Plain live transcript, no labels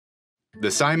The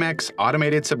Cymex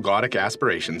automated subglottic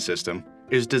aspiration system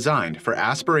is designed for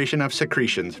aspiration of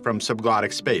secretions from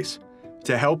subglottic space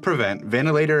to help prevent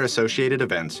ventilator-associated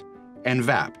events and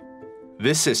VAP.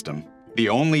 This system, the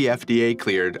only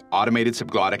FDA-cleared automated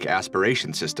subglottic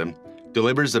aspiration system,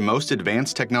 delivers the most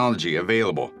advanced technology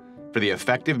available for the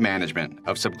effective management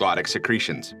of subglottic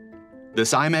secretions. The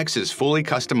Cymex is fully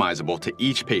customizable to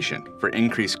each patient for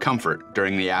increased comfort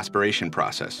during the aspiration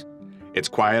process. Its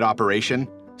quiet operation,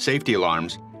 safety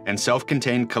alarms, and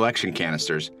self-contained collection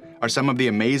canisters are some of the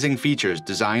amazing features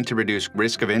designed to reduce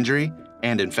risk of injury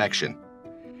and infection.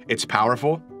 It's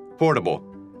powerful, portable,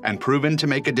 and proven to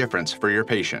make a difference for your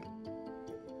patient.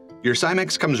 Your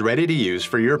Cymex comes ready to use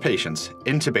for your patients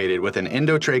intubated with an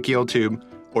endotracheal tube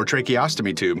or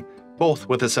tracheostomy tube, both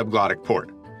with a subglottic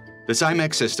port. The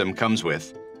Cymex system comes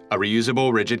with a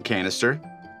reusable rigid canister,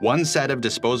 one set of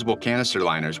disposable canister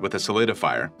liners with a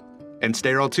solidifier, and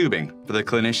sterile tubing for the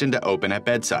clinician to open at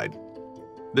bedside.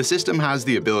 The system has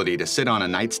the ability to sit on a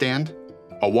nightstand,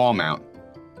 a wall mount,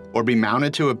 or be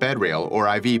mounted to a bed rail or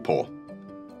IV pole.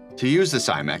 To use the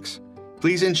Cymex,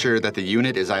 please ensure that the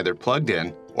unit is either plugged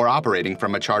in or operating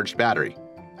from a charged battery.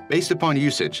 Based upon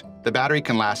usage, the battery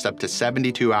can last up to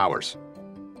 72 hours.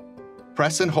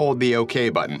 Press and hold the OK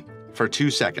button for 2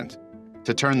 seconds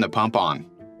to turn the pump on.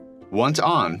 Once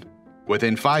on,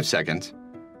 within 5 seconds,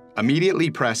 immediately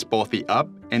press both the up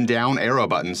and down arrow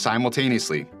buttons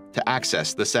simultaneously to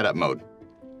access the setup mode.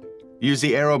 Use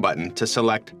the arrow button to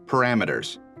select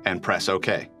Parameters and press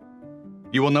OK.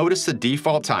 You will notice the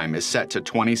default time is set to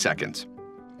 20 seconds.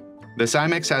 The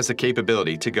Cymex has the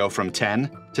capability to go from 10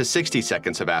 to 60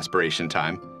 seconds of aspiration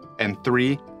time and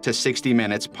 3 to 60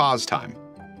 minutes pause time.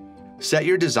 Set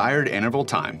your desired interval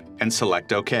time and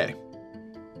select OK.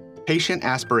 Patient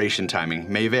aspiration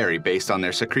timing may vary based on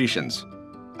their secretions.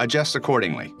 Adjust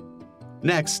accordingly.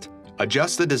 Next,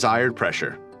 adjust the desired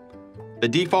pressure. The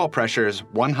default pressure is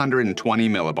 120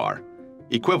 millibar,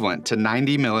 equivalent to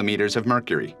 90 millimeters of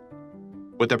mercury,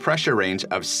 with a pressure range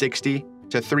of 60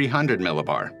 to 300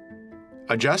 millibar.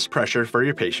 Adjust pressure for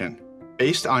your patient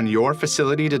based on your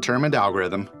facility-determined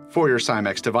algorithm for your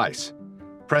Cymex device.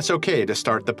 Press OK to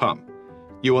start the pump.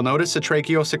 You will notice the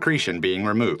tracheal secretion being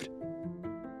removed.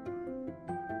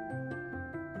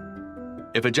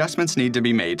 If adjustments need to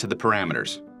be made to the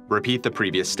parameters, repeat the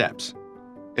previous steps.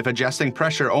 If adjusting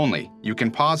pressure only, you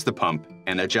can pause the pump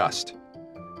and adjust.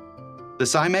 The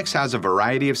Cymex has a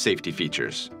variety of safety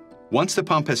features. Once the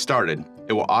pump has started,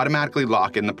 it will automatically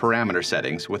lock in the parameter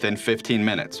settings within 15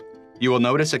 minutes. You will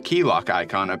notice a key lock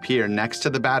icon appear next to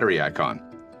the battery icon.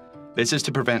 This is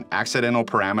to prevent accidental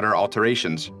parameter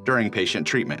alterations during patient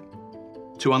treatment.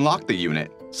 To unlock the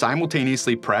unit,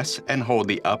 simultaneously press and hold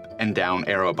the up and down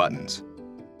arrow buttons.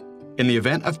 In the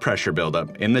event of pressure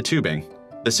buildup in the tubing,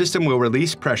 the system will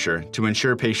release pressure to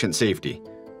ensure patient safety.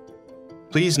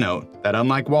 Please note that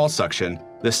unlike wall suction,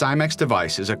 the Cymex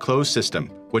device is a closed system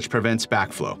which prevents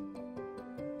backflow.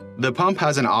 The pump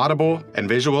has an audible and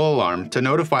visual alarm to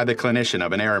notify the clinician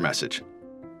of an error message.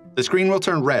 The screen will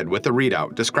turn red with a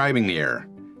readout describing the error.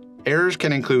 Errors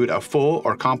can include a full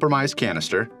or compromised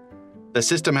canister, the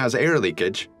system has air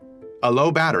leakage, a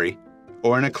low battery,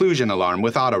 or an occlusion alarm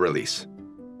with auto release.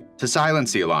 To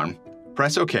silence the alarm,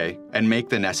 press OK and make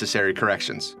the necessary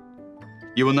corrections.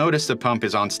 You will notice the pump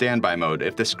is on standby mode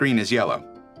if the screen is yellow.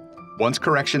 Once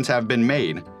corrections have been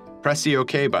made, press the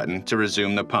OK button to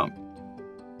resume the pump.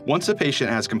 Once the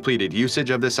patient has completed usage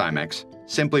of the Cymex,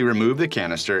 simply remove the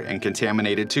canister and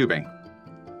contaminated tubing.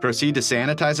 Proceed to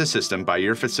sanitize the system by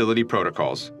your facility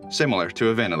protocols, similar to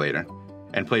a ventilator,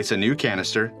 and place a new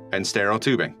canister and sterile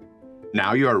tubing.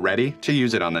 Now you are ready to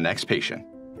use it on the next patient.